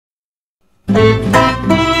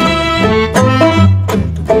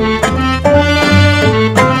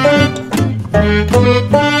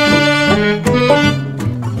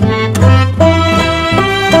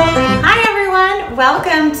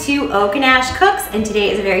to Oak and Ash Cooks, and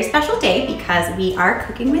today is a very special day because we are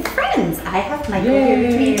cooking with friends. I have Michael here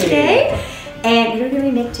with me today, and what are we going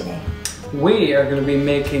to make today? We are going to be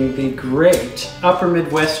making the great Upper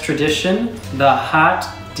Midwest tradition, the hot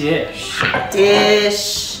dish.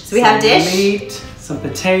 So we have dish, meat, some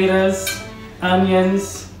potatoes,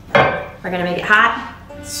 onions. We're going to make it hot.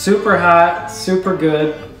 Super hot, super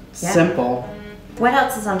good, simple. What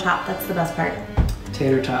else is on top? That's the best part.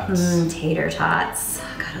 Tater tots. Tater tots.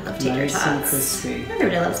 God, I love tater tots. Nice and crispy.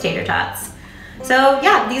 Everybody loves tater tots. So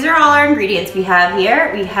yeah, these are all our ingredients we have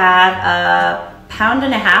here. We have 1.5 pounds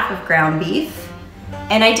of ground beef.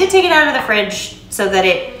 And I did take it out of the fridge so that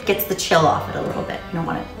it gets the chill off it a little bit. You don't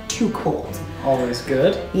want it too cold. Always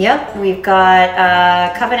good. Yep, we've got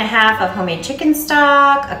 1.5 cups of homemade chicken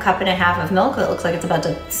stock, 1.5 cups of milk that looks like it's about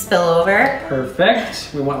to spill over.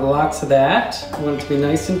 Perfect. We want lots of that. We want it to be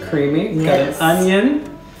nice and creamy. We've got an onion, a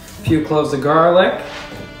few cloves of garlic,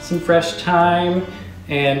 some fresh thyme,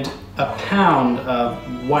 and 1 pound of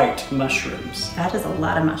white mushrooms. That is a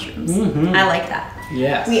lot of mushrooms. I like that.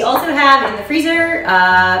 Yes. We also have in the freezer,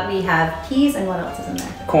 we have peas, and what else is in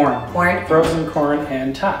there? Corn. Corn. Frozen corn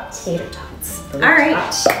and tots. Tater tots. All right,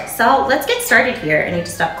 so let's get started here. I need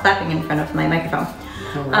to stop clapping in front of my microphone.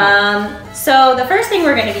 So the first thing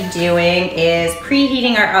we're going to be doing is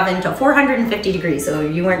preheating our oven to 450 degrees. So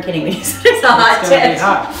you weren't kidding when you said it's a hot dish. It's going to be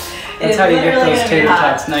hot. That's how you get those tater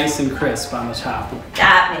tots nice and crisp on the top.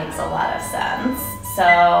 That makes a lot of sense. So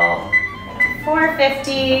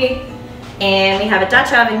 450, and we have a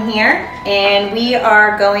Dutch oven here, and we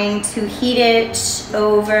are going to heat it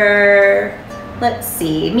over, let's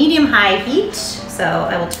see, medium-high heat. So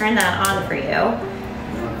I will turn that on for you.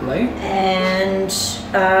 Lovely. And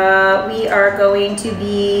we are going to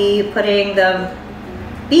be putting the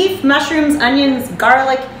beef, mushrooms, onions,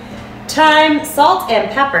 garlic, thyme, salt, and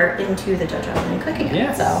pepper into the Dutch oven and cooking it.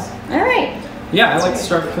 Yes. So, all right. Yeah, I like to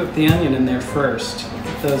start put the onion in there first.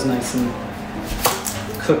 Get those nice and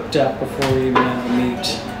cooked up before we even add the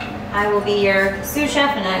meat. I will be your sous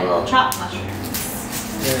chef, and I will chop mushrooms.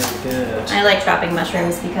 Very good. I like chopping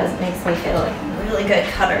mushrooms because it makes me feel like a really good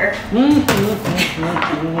cutter. I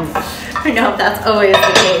don't know if that's always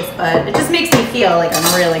the case, but it just makes me feel like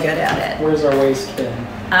I'm really good at it. Where's our waste bin?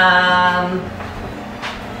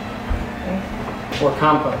 Or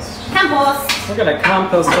compost. Compost. We're gonna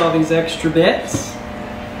compost all these extra bits.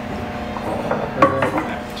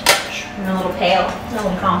 Perfect. In a little pail, a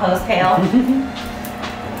little compost pail.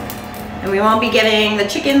 And we won't be giving the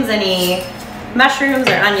chickens any mushrooms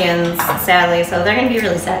or onions, sadly, so they're gonna be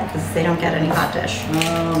really sad because they don't get any hot dish.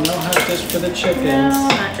 Oh, no hot dish for the chickens. No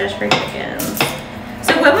hot dish for chickens.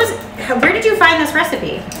 So where did you find this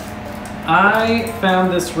recipe? I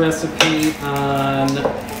found this recipe on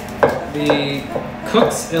the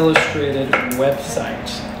Cooks Illustrated website.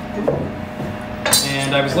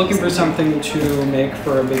 And I was looking for something to make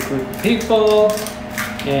for a big group of people.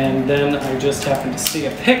 And then I just happened to see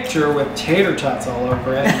a picture with tater tots all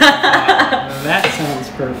over it. That sounds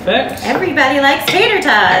perfect. Everybody likes tater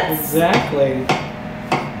tots. Exactly.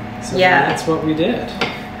 So that's what we did.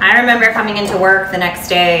 I remember coming into work the next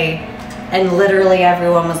day and literally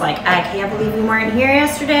everyone was like, I can't believe you weren't here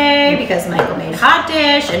yesterday because Michael made hot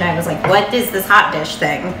dish. And I was like, what is this hot dish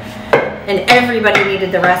thing? And everybody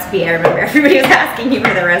needed the recipe. I remember everybody was asking you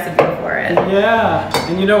for the recipe for it. Yeah,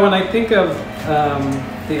 and you know, when I think of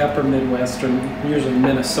the Upper Midwestern, usually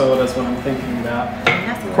Minnesota is what I'm thinking about.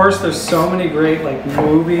 Of course, there's so many great like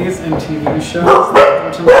movies and TV shows.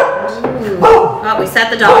 Oh, we set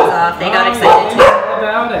the dogs off. They got excited too.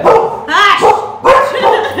 About it. Hush!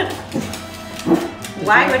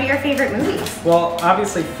 Why? What are your favorite movies? Well,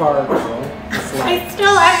 obviously Fargo. I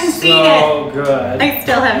still haven't seen it. So good. I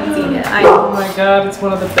still haven't seen it. Oh my God, it's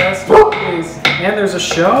one of the best movies. And there's a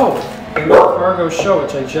show, the Fargo show,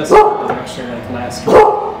 which I just saw actually like last week.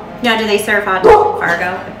 Now, do they serve hot dish in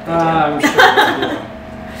Fargo? I'm sure they do.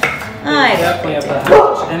 They definitely have the hot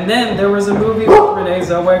dish. And then there was a movie with Renee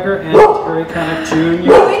Zellweger and Terry Connick Jr.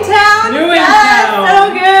 Newingtown. Newingtown.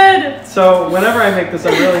 So good. So whenever I make this,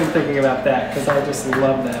 I'm really thinking about that because I just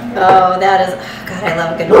love that movie. Oh, that is, God, I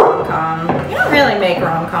love a good rom-com. You don't really make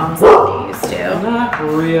rom-coms like they used to. Not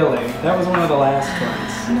really. That was one of the last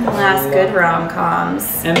ones. One of the last good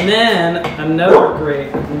rom-coms. And then another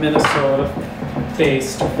great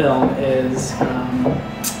Minnesota-based film is,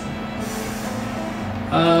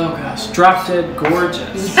 oh gosh, Drop Dead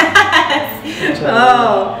Gorgeous. Yes.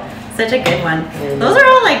 Oh, such a good one. Those are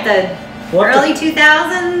all like the early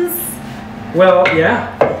 2000s. Well,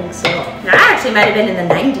 yeah, I think so. That actually might have been in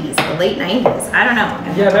the 90s, the late 90s. I don't know.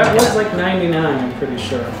 Yeah, that was like 99, I'm pretty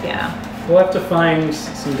sure. Yeah. We'll have to find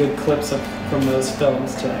some good clips from those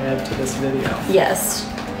films to add to this video. Yes.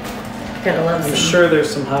 Gotta love I'm sure there's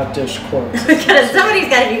some hot dish quotes. Somebody's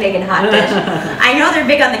got to be making hot dish. I know they're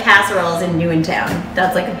big on the casseroles in Newtown.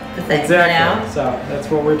 That's like the thing, exactly. You know? So that's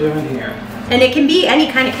what we're doing here. And it can be any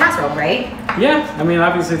kind of casserole, right? Yeah. I mean,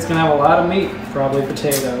 obviously it's gonna have a lot of meat. Probably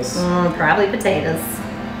potatoes. Probably potatoes.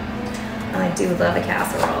 I do love a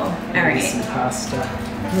casserole. All right. Some pasta.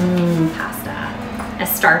 Pasta. A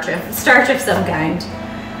starch of some kind.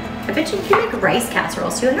 I bet you can make rice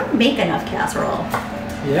casseroles too. I don't make enough casserole.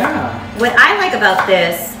 Yeah. What I like about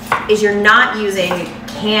this is you're not using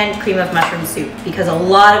canned cream of mushroom soup, because a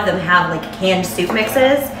lot of them have like canned soup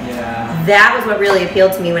mixes. Yeah. That was what really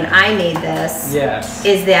appealed to me when I made this. Yes.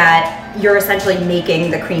 Is that you're essentially making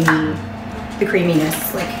the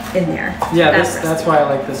creaminess like in there. Yeah, that's why I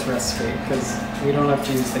like this recipe, because we don't have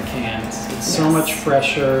to use the cans. It's so much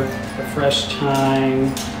fresher, the fresh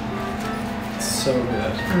thyme. It's so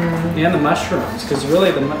good. And the mushrooms, because really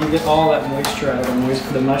you get all that moisture out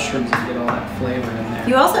of the mushrooms, and you get all that flavor in there.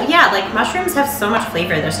 You also, like mushrooms have so much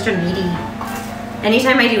flavor. They're such a meaty.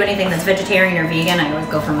 Anytime I do anything that's vegetarian or vegan, I always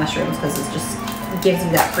go for mushrooms because it just gives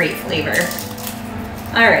you that great flavor.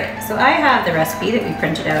 All right, so I have the recipe that we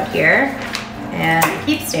printed out here, and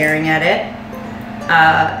keep staring at it.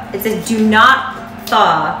 It says do not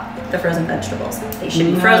thaw the frozen vegetables. They should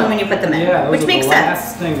be frozen when you put them in, which makes sense.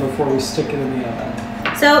 Last thing before we stick it in the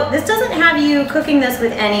oven. So this doesn't have you cooking this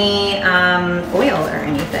with any oil or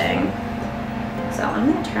anything. So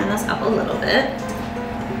I'm gonna turn this up a little bit.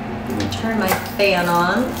 I'm gonna turn my fan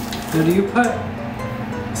on. Now, do you put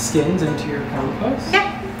skins into your compost?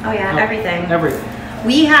 Yeah. Oh yeah, everything. Everything.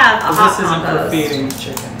 We have a hot compost. compost. This isn't for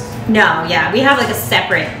feeding chickens. No, yeah, we have like a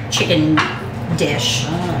separate chicken dish.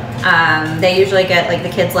 They usually get like the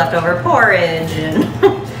kids' leftover porridge, and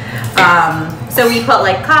so we put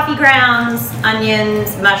like coffee grounds,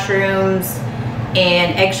 onions, mushrooms,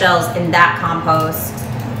 and eggshells in that compost,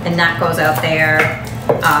 and that goes out there,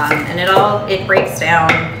 and it breaks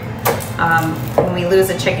down. When we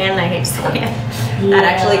lose a chicken, I hate to say it, that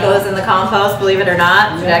actually goes in the compost, believe it or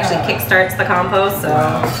not. It actually kickstarts the compost, so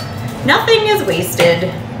nothing is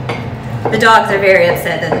wasted. The dogs are very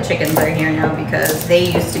upset that the chickens are here now, because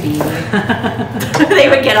they used to be, they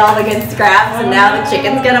would get all the good scraps, and now the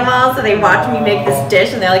chickens get them all, so they watch me make this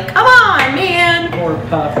dish and they're like, come on, man. Poor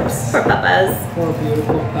pups. Poor puppas. Poor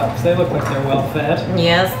beautiful pups. They look like they're well fed.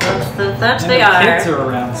 Yes, that's they are. are. The kids are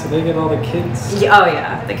around, so they get all the kids. Oh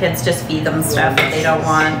yeah, the kids just feed them stuff that they don't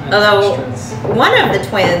want. Although one of the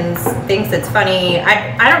twins thinks it's funny.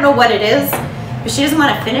 I don't know what it is, but she doesn't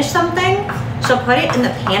want to finish something. She'll put it in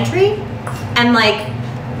the pantry. And like,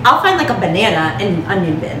 I'll find like a banana in an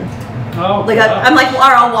onion bin. Oh, like I'm like, or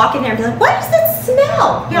I'll walk in there and be like, what is that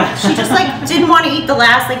smell? Yeah, she just like didn't want to eat the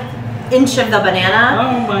last like inch of the banana.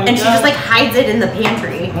 Oh my And she just like hides it in the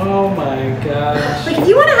pantry. Oh my gosh. Like if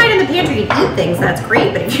you want to hide in the pantry and eat things, that's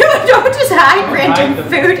great. But if you don't just hide random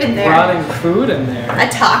food in there. Rotting food in there.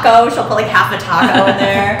 A taco, she'll put like half a taco in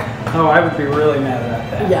there. Oh, I would be really mad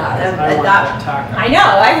about that. Yeah, I want that taco. I know,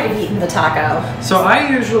 I would have eaten the taco. So I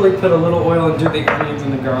usually put a little oil and do the onions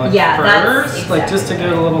and the garlic first, like just to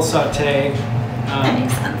get a little saute. That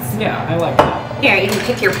makes sense. Yeah, I like that. Here, you can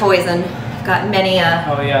pick your poison. I've got many a.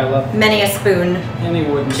 Oh yeah, I love many a spoon. Any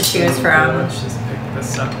wooden to choose from. Let's just pick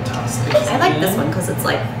this up and toss these. I like this one because it's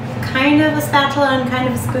like kind of a spatula and kind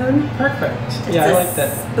of a spoon. Perfect. It's I like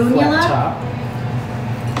that spoonula. flat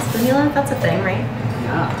top. Spoonula, that's a thing, right?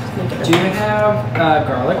 Yeah. Do you have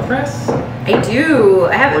garlic press? I do.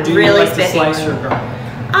 I have or do you really like to slice your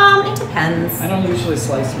garlic? It depends. I don't usually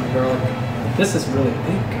slice my garlic. This is really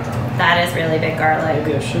big garlic. That is really big garlic.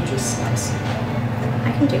 Maybe I should just slice it.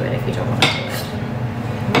 I can do it if you don't want to do it.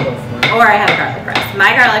 I'll go for it. Or I have a garlic press.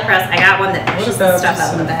 My garlic press, I got one that pushes the stuff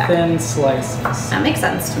out of the back. Thin slices? That makes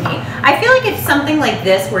sense to me. I feel like it's something like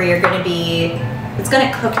this where you're going to be, it's going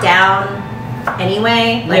to cook down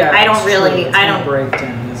anyway. Like I don't really, I don't break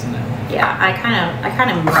down, isn't it? Yeah, I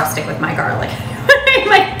kind of am rustic with my garlic.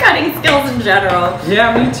 My cutting skills in general.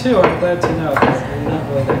 Yeah, me too. I'm glad to know because I'm not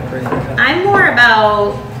really that great at cutting. I'm more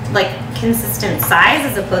about like consistent size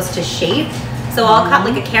as opposed to shape. So I'll cut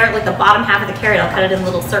like a carrot, like the bottom half of the carrot, I'll cut it in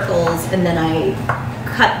little circles, and then I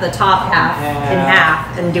cut the top half in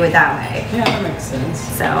half and do it that way. Yeah, that makes sense.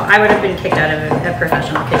 So I would have been kicked out of a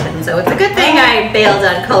professional kitchen. So it's a good thing I bailed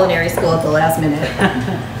on culinary school at the last minute.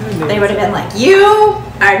 They would have been like, you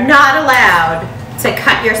are not allowed to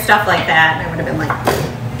cut your stuff like that. And I would have been like,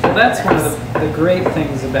 well, that's one of the great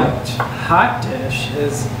things about hot dish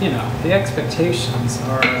is, you know, the expectations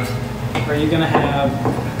are are you gonna have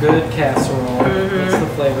a good casserole? What's the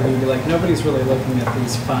flavor? You'll be like, nobody's really looking at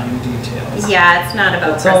these fine details. Yeah, it's not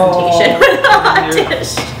about It's presentation with a hot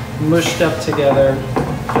dish. Mushed up together.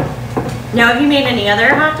 Now, have you made any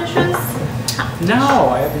other hot dishes? No,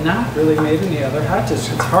 I have not really made any other hot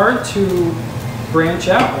dishes. It's hard to branch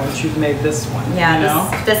out once you've made this one. Yeah, you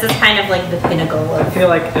know? this is kind of like the pinnacle of I feel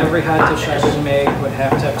like every hot dish I would make would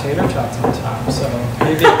have to have tater tots on top. So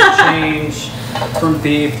maybe I could change from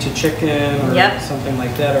beef to chicken or something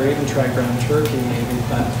like that, or even try ground turkey maybe,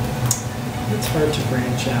 but it's hard to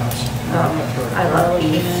branch out. Oh, I love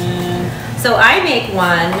beef. So I make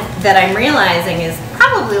one that I'm realizing is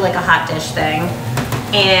probably like a hot dish thing,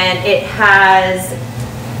 and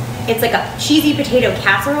it's like a cheesy potato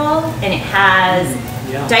casserole, and it has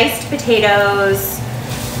diced potatoes,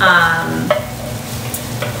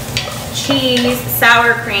 cheese,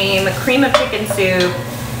 sour cream, a cream of chicken soup,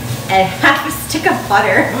 and half a stick of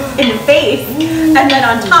butter in the base, and then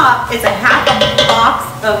on top is a half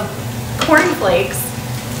box of cornflakes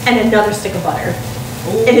and another stick of butter.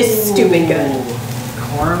 Ooh, it is stupid good.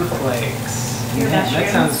 Cornflakes. Yeah,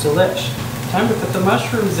 that sounds delish. Time to put the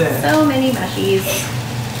mushrooms in. So many mushies.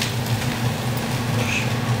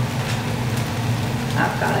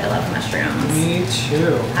 Oh God, I love mushrooms. Me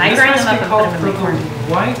too. I grind them up and put them in my corn.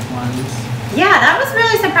 White ones. Yeah, that was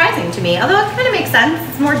really surprising to me. Although it kind of makes sense.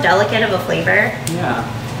 It's more delicate of a flavor. Yeah.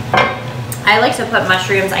 I like to put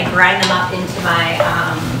mushrooms. I grind them up into my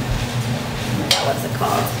what's it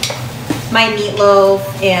called? My meatloaf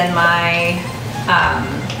and my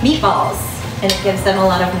meatballs, and it gives them a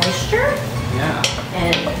lot of moisture. Yeah.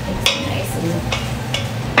 And it makes them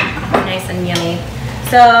nice and yummy.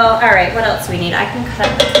 So, all right, what else do we need? I can cut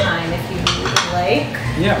the thyme if you would like.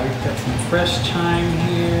 Yeah, we've got some fresh thyme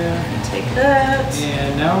here. Take that.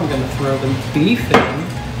 And now I'm going to throw the beef in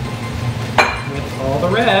with all the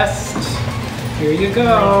rest. Here you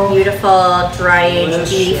go. My beautiful dry-aged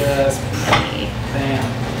beef. Yummy. Bam.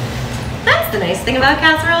 That's the nice thing about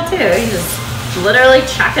casserole too. You just literally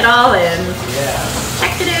chuck it all in. Yeah.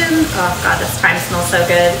 Check it in. Oh God, this thyme smells so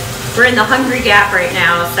good. We're in the hungry gap right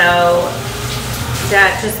now, so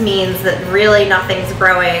that just means that really nothing's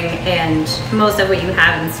growing, and most of what you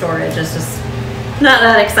have in storage is just not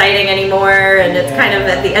that exciting anymore, and it's kind of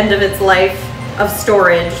at the end of its life of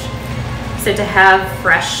storage. So to have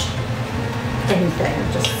fresh anything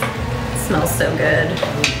just smells so good.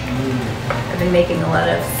 I've been making a lot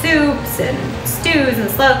of soups and stews and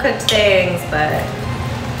slow cooked things, but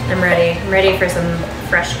I'm ready. I'm ready for some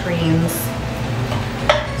fresh greens.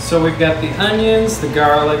 So we've got the onions, the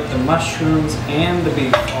garlic, the mushrooms, and the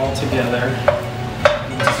beef all together.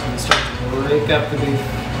 I'm just going to start to break up the beef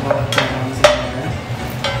all it belongs in there.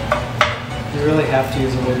 You really have to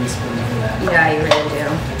use a wooden spoon for that. Yeah, you really do.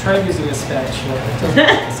 I tried using a spatula. It doesn't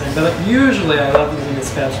work the same, but usually I love using a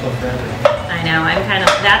spatula for everything. I know.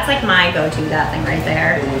 That's like my go-to, that thing right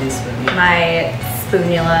there. The wooden spoon. My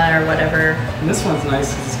spoonula or whatever. And this one's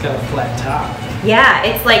nice because it's got a flat top. Yeah,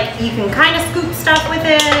 it's like you can kind of scoop stuff with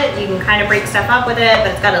it, you can kind of break stuff up with it, but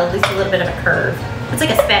it's got at least a little bit of a curve. It's like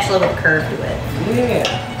a spatula with a curve to it. Yeah.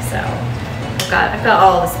 So I've got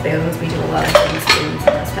all the spoons. We do a lot of things spoons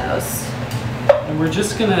in this house. And we're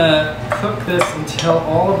just gonna cook this until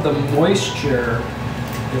all of the moisture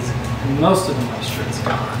most of the moisture is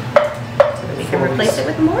gone. So that we can replace it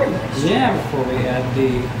with more moisture. Yeah, before we add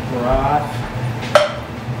the broth,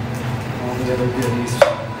 all the other goodies.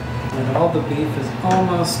 And all the beef is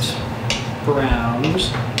almost browned. We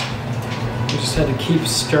just had to keep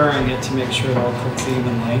stirring it to make sure it all cooks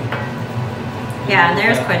evenly. Yeah, and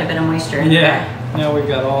there's quite a bit of moisture in there. Yeah, now we've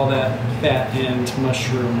got all that fat and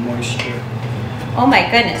mushroom moisture. Oh my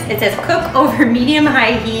goodness, it says cook over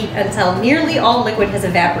medium-high heat until nearly all liquid has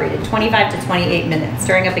evaporated, 25 to 28 minutes,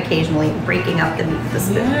 stirring up occasionally, breaking up the meat with the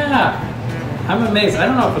spoon. Yeah, I'm amazed. I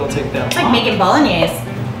don't know if it'll take that long. It's like making bolognese.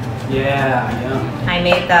 Yeah, yeah. I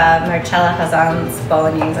made the Marcella Hazan's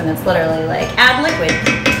bolognese, and it's literally like, add liquid,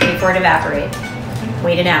 wait for it to evaporate,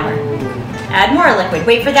 wait an hour. Add more liquid,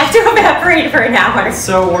 wait for that to evaporate for an hour. It's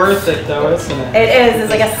so worth it though, isn't it? It is,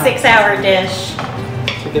 it's like a 6-hour dish.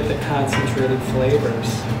 To get the concentrated flavors.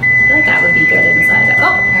 I feel like that would be good inside of,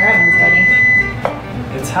 oh, our oven's ready.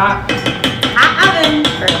 It's hot. Hot oven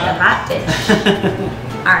for the hot dish.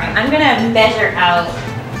 All right, I'm gonna measure out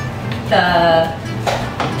the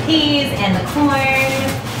peas and the corn,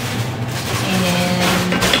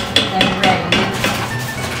 and I'm ready.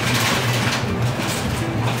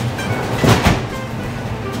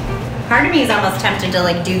 Part of me is almost tempted to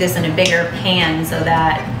like do this in a bigger pan so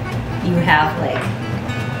that you have like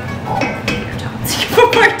all of your tots.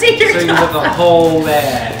 more tater tots. So you get the whole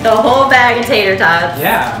bag. The whole bag of tater tots.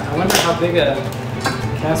 Yeah, I wonder how big a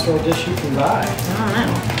casserole dish you can buy. I don't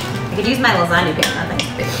know. I could use my lasagna pan, that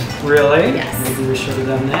thing's big. Really? Yes. Maybe we should have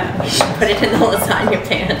done that. Put it in the lasagna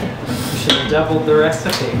pan. We should have doubled the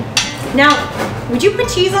recipe. Now, would you put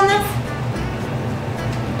cheese on this?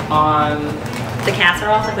 On the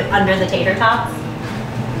casserole, like with under the tater tots?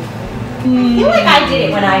 I feel like I did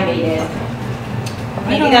it when I made it.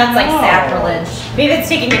 Maybe that's like sacrilege. Maybe it's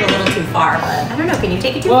taking it a little too far, but I don't know. Can you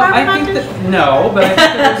take it too far? Well, I think that no, but I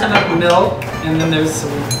think there's enough milk, and then there's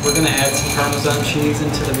some. We're gonna add some Parmesan cheese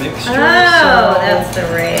into the mixture. Oh, so that's the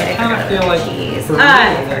right. I kind of feel like cheese. for me,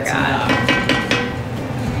 I that's forgot.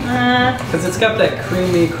 Because it's got that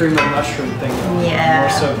creamy cream of mushroom thing going on, more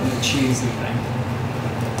so than the cheesy thing.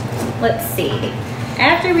 Let's see.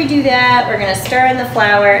 After we do that, we're gonna stir in the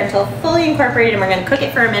flour until fully incorporated, and we're gonna cook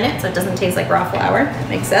it for a minute so it doesn't taste like raw flour.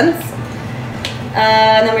 Makes sense.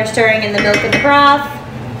 And then we're stirring in the milk and the broth,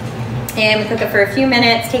 and we cook it for a few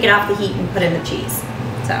minutes, take it off the heat, and put in the cheese.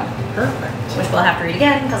 So, perfect. Which we'll have to read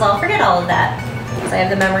again because I'll forget all of that because I have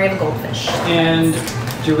the memory of a goldfish. And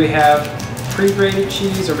do we have pre-grated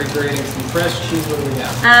cheese, or are we grating some fresh cheese? What do we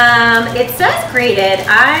have? It says grated.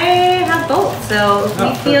 I have both, so if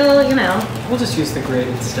we feel, you know, we'll just use the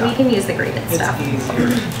grated stuff. We can use the grated stuff. It's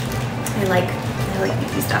easier. I like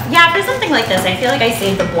beefy stuff. Yeah, for something like this, I feel like I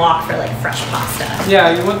saved the block for like fresh pasta.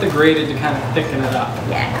 Yeah, you want the grated to kind of thicken it up.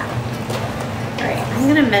 Yeah. All right, I'm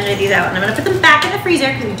gonna measure these out, and I'm gonna put them back in the freezer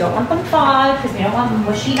because we don't want them thawed, because we don't want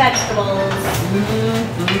mushy vegetables.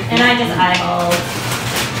 And I just eyeballed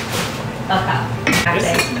a cup.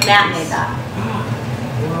 Actually, Matt made that.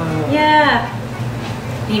 Wow. Yeah.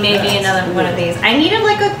 He made me another one of these. I needed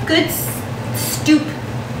like a good soup.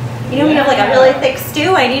 You know, we have like a really thick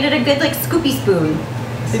stew. I needed a good like scoopy spoon.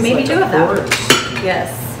 So maybe two of them.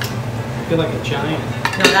 Yes. I feel like a giant.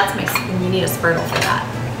 No, that's my. You need a spurtle for that.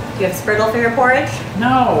 Do you have spurtle for your porridge?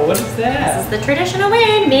 No. What is that? This is the traditional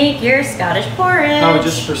way to make your Scottish porridge. Oh,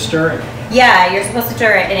 just for stirring. Yeah, you're supposed to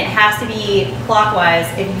stir it, and it has to be clockwise.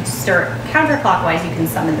 If you stir it counterclockwise, you can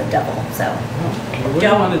summon the devil. So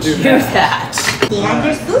don't want to do that. And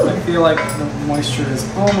there's food. I feel like the moisture is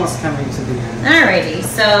almost coming to the end. Alrighty,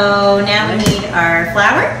 so now we need our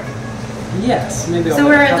flour. Yes, maybe. So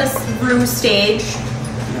we're at this roux stage.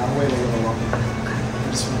 Yeah, I'll wait a little longer.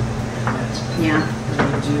 Just one minute. Yeah. We're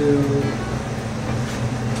gonna do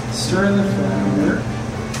stir in the flour,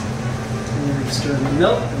 and we're gonna stir in the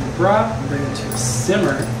milk and the broth, and bring it to a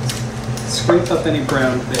simmer. Scrape up any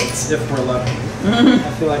brown bits if we're lucky.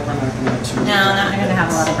 I feel like we're not gonna have too much. No, not gonna have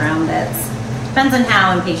a lot of brown bits. Depends on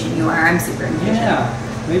how impatient you are. I'm super impatient.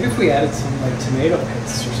 Yeah, maybe if we added some like tomato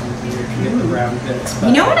paste or something, we can get the brown bits. But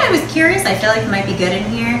you know what I was curious? I feel like it might be good in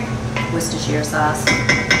here. Worcestershire sauce.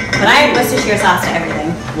 But I add Worcestershire sauce to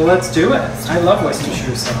everything. Well, let's do it. I love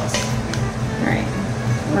Worcestershire sauce. All right,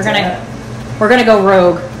 we're gonna go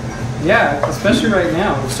rogue. Yeah, especially right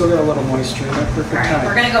now. We've still got a little moisture in it. Perfect All right, time.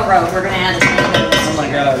 we're gonna go rogue. We're gonna add a tiny bit of Worcestershire. Oh my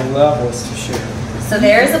god, I love Worcestershire. So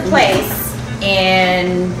there's a place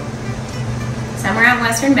in somewhere out in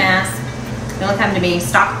Western Mass. They'll come to me,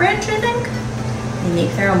 Stockbridge, I think. They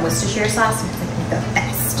make their own Worcestershire sauce, and it's like the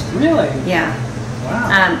best. Really? Yeah.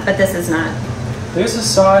 Wow. But this is not. There's a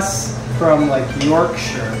sauce from like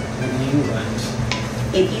Yorkshire in England.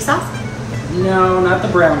 AP sauce? No, not the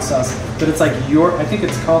brown sauce, but it's like I think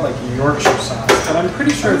it's called like Yorkshire sauce, but I'm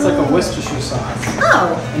pretty sure it's like a Worcestershire sauce.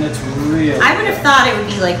 Oh. And it's really I would have thought it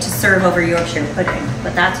would be like to serve over Yorkshire pudding,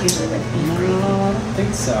 but that's usually like beef No, I don't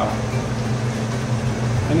think so.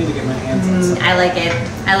 I need to get my hands on something. I like it.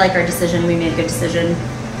 I like our decision. We made a good decision.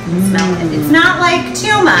 Smell it. It's not like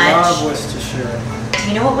too much. Love Worcestershire.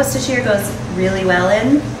 You know what Worcestershire goes really well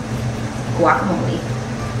in? Guacamole.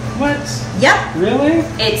 What? Yep. Really?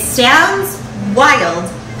 It sounds wild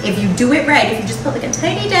if you do it right. If you just put like a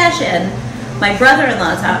tiny dash in. My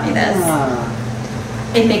brother-in-law taught me this.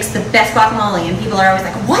 It makes the best guacamole, and people are always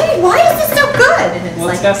like, "Why is this so good?" And it's Well,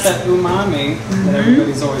 like, it's got that umami that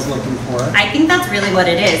everybody's always looking for. I think that's really what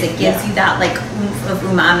it is. It gives you that like oomph of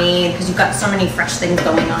umami because you've got so many fresh things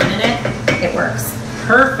going on in it. It works.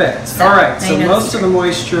 Perfect. So, all right, so I know most of the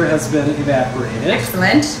moisture has been evaporated.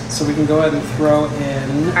 Excellent. So we can go ahead and throw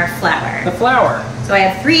in Our flour. the flour. So I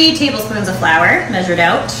have 3 tablespoons of flour measured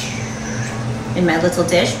out in my little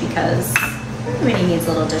dish because everybody needs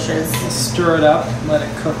little dishes. Stir it up, let it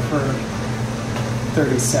cook for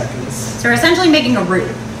 30 seconds. So we're essentially making a roux.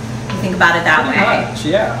 You think about it that Pretty way. much,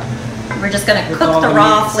 yeah. We're just gonna With cook all the the raw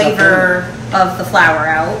meat and stuff flavor of the flour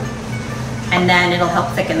out, and then it'll help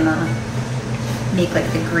thicken make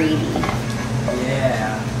like the gravy.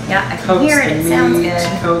 Yeah. Yeah, I can hear it. It sounds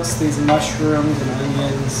good. Coats these mushrooms and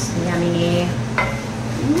onions. Yummy.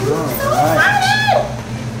 Ooh, Alright.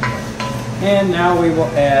 And now we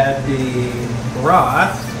will add the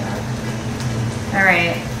broth.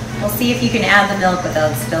 Alright. We'll see if you can add the milk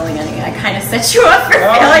without spilling any. I kind of set you up for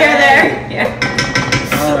failure there. Yeah.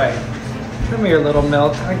 Alright. Come here, little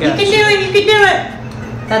milk. I got you. You can do it. You can do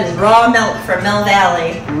it. That is raw milk from Mill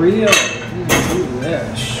Valley. Really?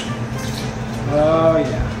 Delish. Oh,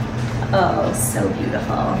 yeah. Oh, so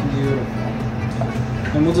beautiful. Beautiful.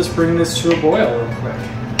 And we'll just bring this to a boil real quick.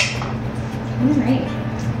 Alright.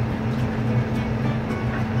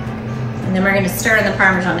 And then we're going to stir in the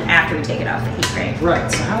Parmesan after we take it off the heat, right?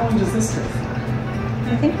 Right, so how long does this go for?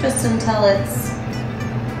 I think just until it's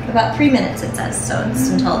about 3 minutes, it says, so it's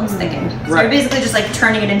until it's thickened. So Right. you're basically just like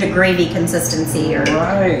turning it into gravy consistency or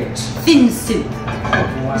Right. thin soup.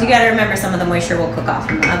 Wow. You gotta remember some of the moisture will cook off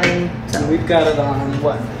in the oven. So we've got it on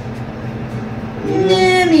what?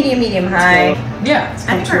 Medium high. Yeah, it's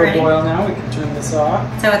come I think to we're a ready. boil now. We can turn this off.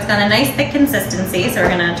 So it's got a nice thick consistency, so we're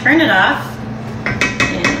gonna turn it off.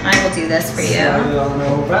 And I will do this for you. Slide it on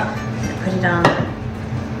over. Put it on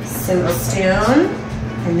the soap stone.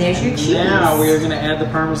 And there's your cheese. Now we are going to add the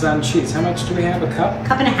Parmesan cheese. How much do we have? A cup?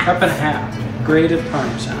 Cup and a half. Cup and a half. Grated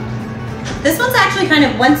Parmesan. This one's actually kind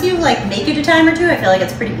of, once you like make it a time or two, I feel like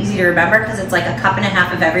it's pretty easy to remember because it's like a cup and a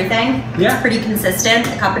half of everything. Yeah. It's pretty consistent.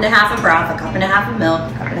 A cup and a half of broth, a cup and a half of milk,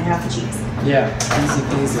 a cup and a half of cheese. Yeah, easy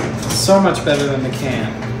peasy. So much better than the can.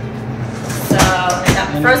 So we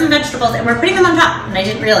got frozen vegetables and we're putting them on top and I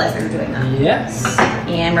didn't realize we were doing that. Yes.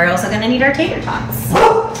 And we're also gonna need our tater tots.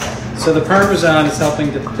 So the Parmesan is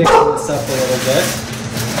helping to thicken this up a little bit.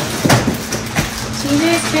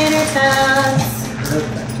 Teenage tater tots.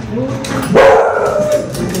 Perfect. Ooh,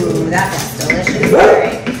 that looks delicious. All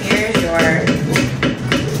right, here's your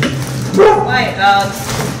quiet dogs.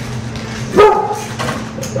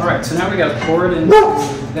 All right, so now we got to pour it into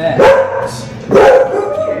that.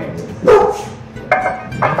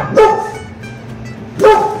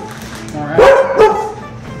 All right.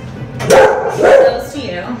 Those to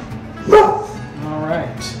you. All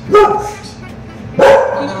right. A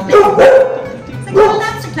little bit. It's like a little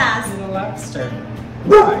lobster class. Little lobster.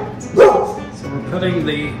 Right. So we're putting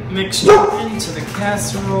the mixture into the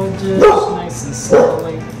casserole dish nice and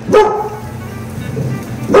slowly.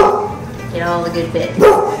 Get all the good bits.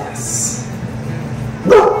 Yes.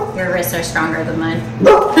 Your wrists are stronger than mine. Easy.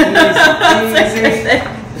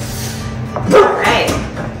 All right.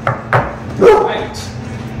 Right.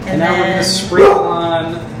 And now we're going to then sprinkle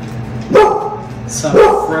on some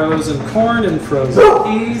frozen corn and frozen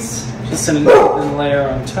peas, just an even layer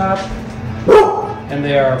on top. And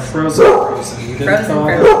they are frozen. You didn't thaw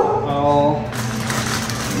them all.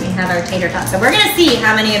 we have our tater tots. So we're gonna see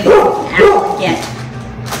how many of these we can actually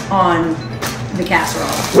get on the casserole.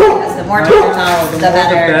 Because the more tater tots, the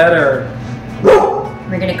better.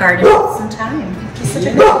 We're gonna garnish with some thyme. Just such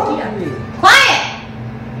a good idea. Quiet!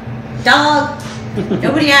 Dog!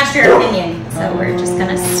 Nobody asked your opinion, so we're just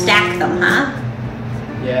gonna stack them, huh?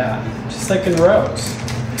 Yeah, just like in rows.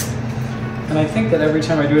 And I think that every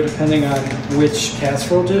time I do it, depending on which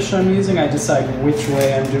casserole dish I'm using, I decide which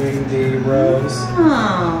way I'm doing the rows.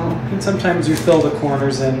 Oh. And sometimes you fill the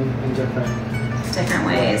corners in different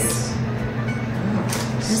ways. Oh.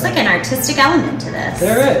 There's like an artistic element to this.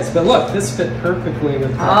 There is, but look, this fit perfectly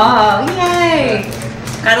with Oh, yay!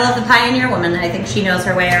 Gotta love the pioneer woman. I think she knows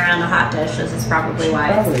her way around a hot dish. This is probably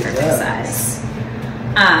why it's the perfect size.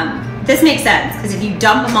 This makes sense, because if you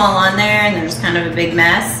dump them all on there and they're just kind of a big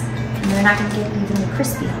mess, they're not going to get evenly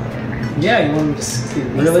crispy all the way around. Yeah, you want them to be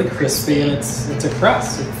really crispy, and it's a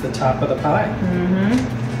crust. It's the top of the pie.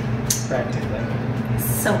 Mm-hmm. Practically.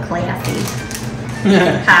 So classy.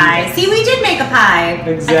 Pie. See, we did make a pie.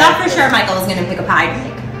 Exactly. I thought for sure Michael was going to pick a pie to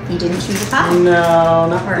make. He didn't choose a pie. No,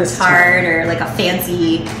 not or this a tart, time. or like a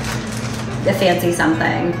fancy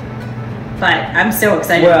something. But I'm so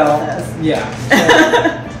excited about this. Yeah.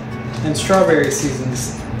 And strawberry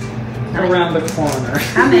season's around the corner.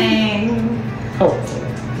 Coming. Hopefully.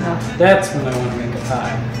 Oh. That's when I want to make a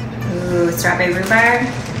pie. Ooh, strawberry rhubarb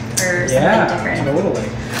or something different. Totally.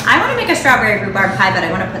 I want to make a strawberry rhubarb pie, but I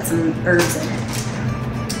want to put some herbs in it.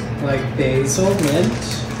 Like basil, mint.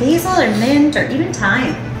 Basil or mint or even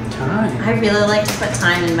thyme. Thyme. I really like to put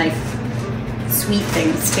thyme in my sweet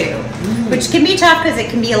things too, which can be tough because it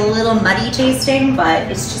can be a little muddy tasting, but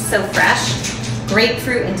it's just so fresh.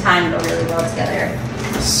 Grapefruit and thyme go really well together.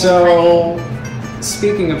 So,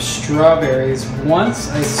 speaking of strawberries, once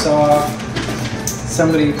I saw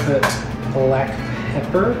somebody put black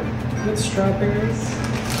pepper with strawberries.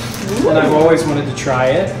 Ooh. And I've always wanted to try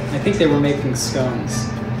it. I think they were making scones.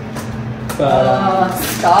 But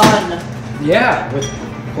done. yeah, with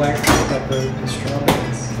black pepper and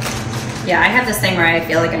strawberries. Yeah, I have this thing where I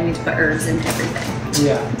feel like I need to put herbs in everything.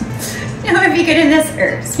 Yeah. You know, if you get in this,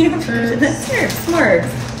 herbs. You know, if you get in this, herbs. More herbs.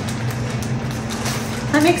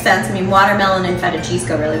 That makes sense. I mean, watermelon and feta cheese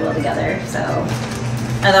go really well together, so.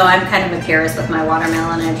 Although I'm kind of a purist with my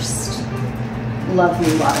watermelon, I just love me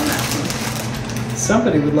watermelon.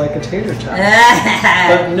 Somebody would like a tater tot.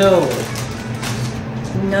 But no.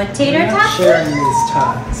 No tater We're not tots? sharing these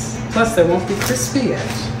tots. Plus, they won't be crispy yet.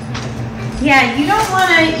 Yeah, you don't want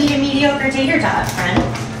to eat a mediocre tater tot, friend.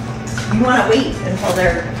 You want to wait until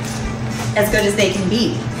they're as good as they can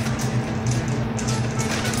be.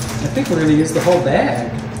 I think we're going to use the whole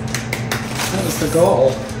bag. That was the goal.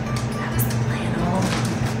 That was the plan all along.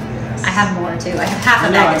 Yes. I have more too. I have half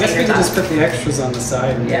a No, bag I of guess we tater can tots. just put the extras on the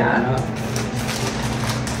side and Yeah. get them up.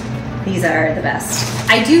 These are the best.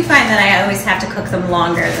 I do find that I always have to cook them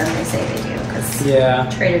longer than they say they do because Yeah.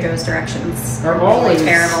 Trader Joe's directions Are really always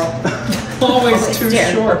terrible. always too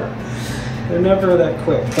terrible. short. They're never that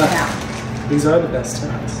quick, but Yeah. these are the best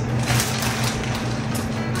tots.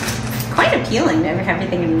 Quite appealing to have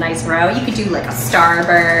everything in a nice row. You could do like a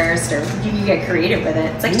starburst, or you could get creative with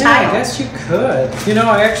it. It's like Yeah, tile. I guess you could. You know,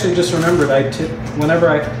 I actually just remembered. Whenever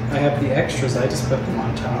I have the extras, I just put them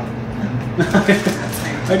on top.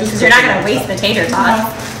 Because you're not going to waste the tater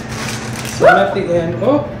tots. So I'm at the end.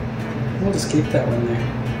 Oh, we'll just keep that one there.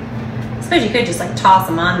 I suppose you could just like toss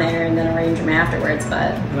them on there and then arrange them afterwards,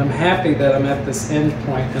 but And I'm happy that I'm at this end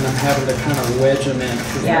point and I'm having to kind of wedge them in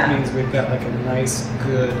because Yeah. that means we've got like a nice,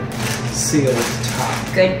 good, sealed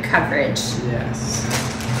top. good coverage. Yes.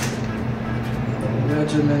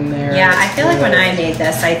 Wedge them in there. Yeah, I feel like when I Good. made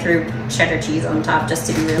this, I threw cheddar cheese on top just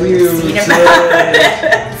to be really You obscene did. about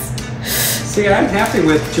it. See, I'm happy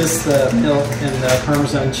with just the milk and the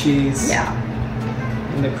Parmesan cheese. Yeah.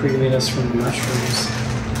 And the creaminess from the mushrooms.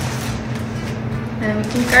 And we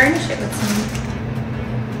can garnish it with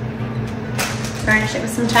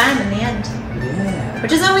some thyme in the end. Yeah.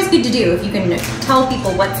 Which is always good to do if you can tell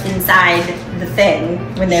people what's inside the thing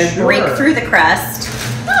when they Sure. break through the crust.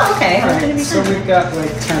 Oh, okay. All That's gonna right, be so fun. we've got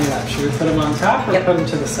like 10 left. Should we put them on top or Yep. put them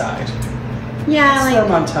to the side? Yeah, Let's put them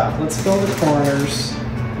like on top. Let's fill the corners.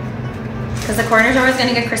 because the corners are always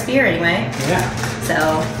gonna get crispier anyway. Yeah. So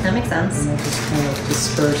that makes sense. And we'll just kind of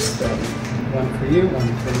disperse them. One for you, one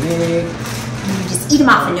for me, And you just eat them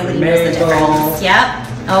off and nobody knows the Mabel. difference. Yep.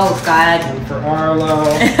 Oh God. one for Arlo,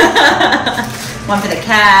 One for the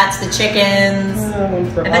cats, the chickens. one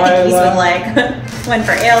for I bet the geese would Isla, like one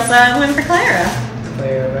for Elsa and one for Clara.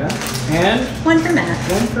 Clara, and One for Matt.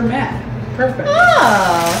 one for Matt. Perfect.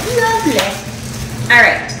 Oh, lovely. All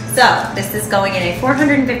right, so this is going in a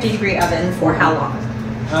 450-degree oven for how long?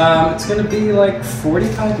 It's going to be like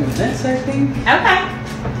 45 minutes, I think. Okay.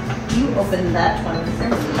 You open that one for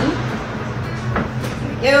me.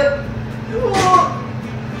 Thank you.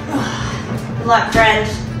 Good luck, friend.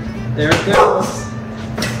 There it goes.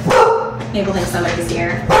 Mabel thinks somebody's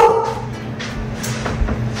here.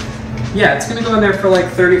 Yeah, it's going to go in there for like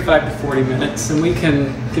 35 to 40 minutes, and we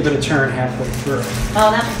can give it a turn halfway through.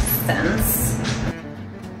 Oh, that makes sense.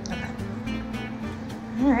 Okay.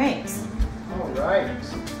 All right. All right.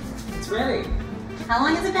 It's ready. How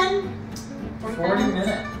long has it been? 40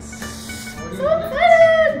 minutes. 40 So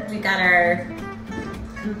excited! We got our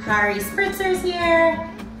Campari spritzers here.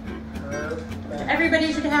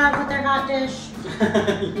 Everybody should have with their hot dish.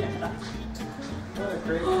 Yeah. What a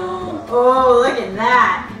great combo. Oh, look at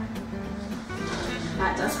that.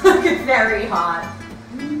 That does look very hot.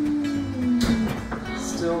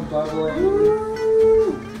 Still bubbling.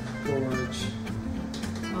 Gorge.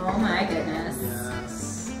 Oh my goodness.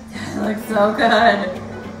 Yes. That looks so good.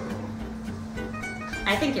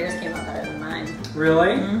 I think yours came out better than mine.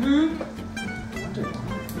 Really? Mm-hmm. I wonder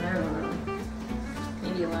why. I don't know.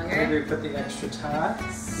 Maybe longer. Maybe we put the extra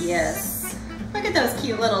tots. Yes. Look at those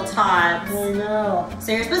cute little tots. I know.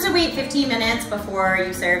 So you're supposed to wait 15 minutes before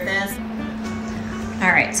you serve this. All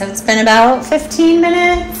right, so it's been about 15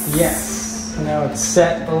 minutes. Yes. Now it's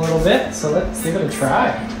set a little bit, so let's give it a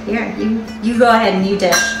try. Here, you go ahead and you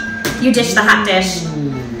dish. You dish the hot dish.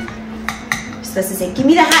 You're supposed to say, give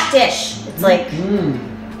me the hot dish. It's like,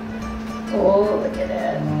 oh, look at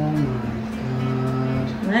it. Oh my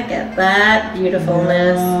god. Look at that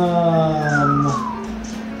beautifulness.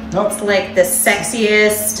 Nope. It's like the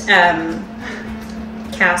sexiest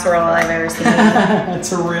casserole I've ever seen.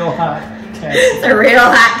 It's a real hot casserole. It's a real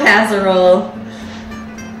hot casserole.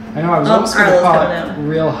 I know, I was almost going to Arlo's call coming it out.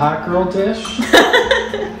 real hot girl dish.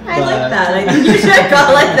 I like that. I think you should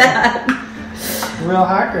call it that. Real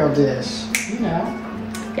hot girl dish. You know.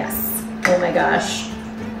 Yes. Oh my gosh.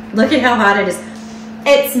 Look at how hot it is.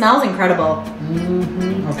 It smells incredible.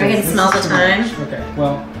 Okay, I can smell the thyme. Okay,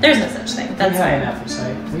 well. There's no such thing. That's had fine. an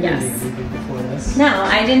appetite. We didn't eat anything before this. No,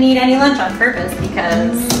 I didn't eat any lunch on purpose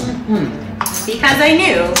because I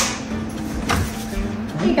knew.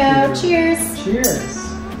 There you go. Cheers. Cheers.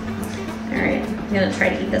 All right, I'm gonna try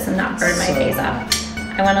to eat this and not burn my face off.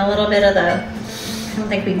 I want a little bit of the. I don't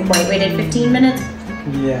think we quite waited 15 minutes.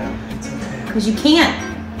 Yeah, it's okay. Because you can't.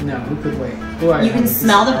 No, who could wait? Ooh, You can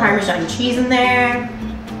smell the Parmesan cheese in there.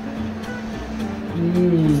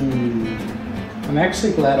 I'm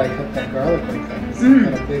actually glad I cut that garlic like that because it's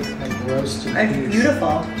got a big like roasted It's piece. beautiful.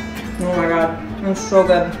 Oh my god, it's so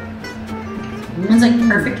good. It's like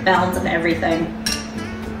perfect balance of everything.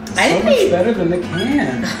 So much better than the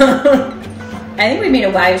can. I think we made a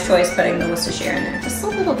wise choice putting the Worcestershire in there, just a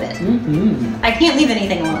little bit. I can't leave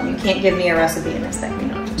anything alone. You can't give me a recipe and expect me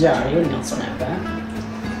not to. Yeah, I wouldn't expect that.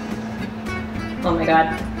 Oh my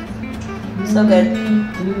god, so good.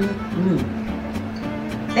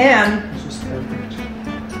 And It's just perfect.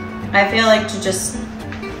 I feel like to just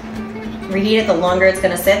reheat it, the longer it's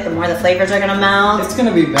gonna sit, the more the flavors are gonna melt. It's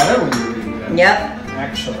gonna be better when you reheat it. Yep.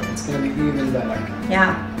 Actually, it's gonna be even better.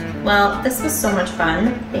 Yeah. Well, this was so much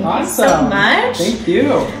fun. Thank you so Awesome. much. Thank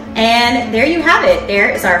you. And there you have it. There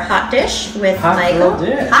is our hot dish with Hot Michael. girl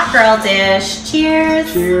dish. Hot girl dish.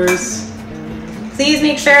 Cheers. Cheers. Please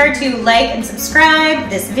make sure to like and subscribe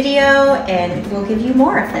this video, and we'll give you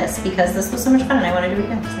more of this because this was so much fun and I want to do it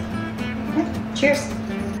again. So, yeah. Cheers.